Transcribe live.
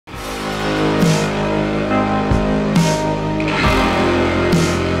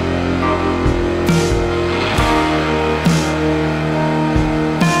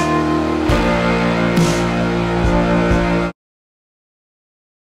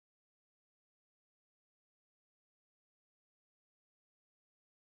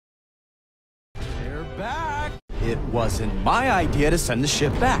back! It wasn't my idea to send the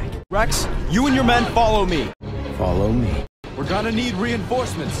ship back. Rex, you and your men follow me. Follow me. We're gonna need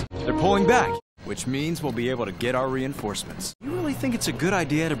reinforcements. They're pulling back, which means we'll be able to get our reinforcements. You really think it's a good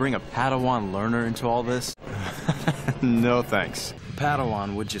idea to bring a Padawan learner into all this? No thanks.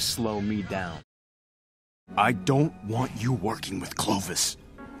 Padawan would just slow me down. I don't want you working with Clovis.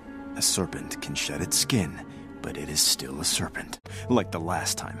 A serpent can shed its skin, but it is still a serpent. Like the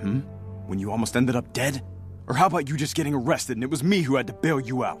last time, When you almost ended up dead? Or how about you just getting arrested and it was me who had to bail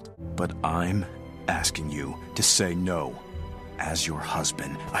you out? But I'm asking you to say no. As your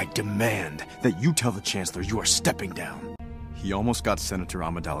husband, I demand that you tell the Chancellor you are stepping down. He almost got Senator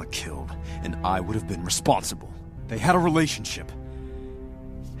Amidala killed, and I would have been responsible. They had a relationship.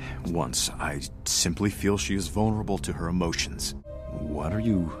 Once, I simply feel she is vulnerable to her emotions. What are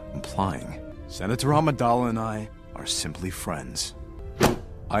you implying? Senator Amidala and I are simply friends.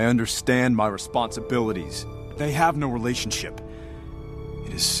 I understand my responsibilities. They have no relationship.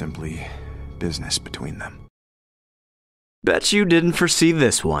 It is simply business between them. Bet you didn't foresee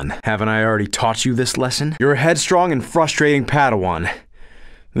this one. Haven't I already taught you this lesson? You're a headstrong and frustrating Padawan.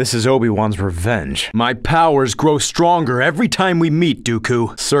 This is Obi-Wan's revenge. My powers grow stronger every time we meet,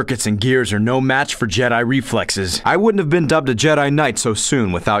 Dooku. Circuits and gears are no match for Jedi reflexes. I wouldn't have been dubbed a Jedi Knight so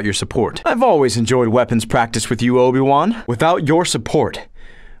soon without your support. I've always enjoyed weapons practice with you, Obi-Wan. Without your support,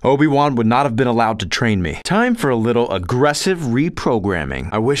 Obi-Wan would not have been allowed to train me. Time for a little aggressive reprogramming.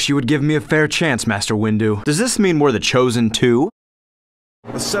 I wish you would give me a fair chance, Master Windu. Does this mean we're the Chosen too?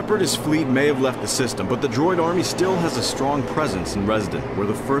 The Separatist fleet may have left the system, but the droid army still has a strong presence in Resident. We're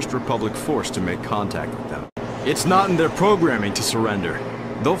the first Republic force to make contact with them. It's not in their programming to surrender.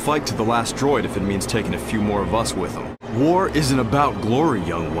 They'll fight to the last droid if it means taking a few more of us with them. War isn't about glory,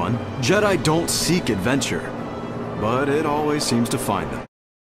 young one. Jedi don't seek adventure, but it always seems to find them.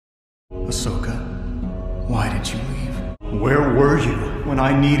 Ahsoka, why did you leave? Where were you when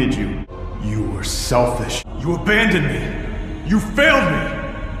I needed you? You were selfish. You abandoned me. You failed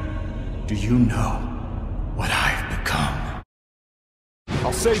me! Do you know what I've become?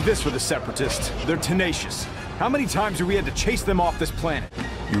 I'll say this for the Separatists. They're tenacious. How many times have we had to chase them off this planet?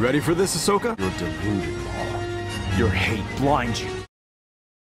 You ready for this, Ahsoka? You're deluded, Paul. Your hate blinds you.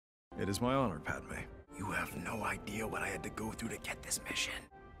 It is my honor, Padme. You have no idea what I had to go through to get this mission.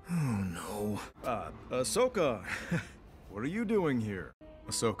 Oh, no. Ahsoka! What are you doing here?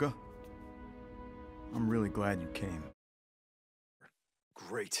 Ahsoka? I'm really glad you came.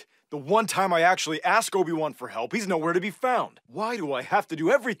 Great. The one time I actually ask Obi-Wan for help, he's nowhere to be found. Why do I have to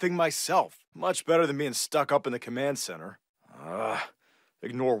do everything myself? Much better than being stuck up in the command center.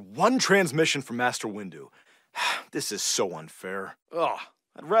 Ignore one transmission from Master Windu. This is so unfair. Ugh.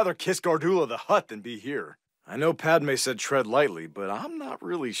 I'd rather kiss Gardula the Hutt than be here. I know Padme said tread lightly, but I'm not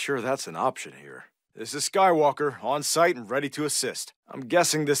really sure that's an option here. This is Skywalker, on site and ready to assist. I'm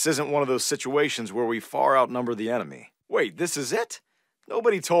guessing this isn't one of those situations where we far outnumber the enemy. Wait, this is it?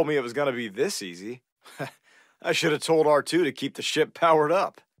 Nobody told me it was gonna be this easy. I should have told R2 to keep the ship powered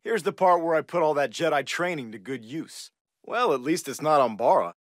up. Here's the part where I put all that Jedi training to good use. Well, at least it's not Umbara.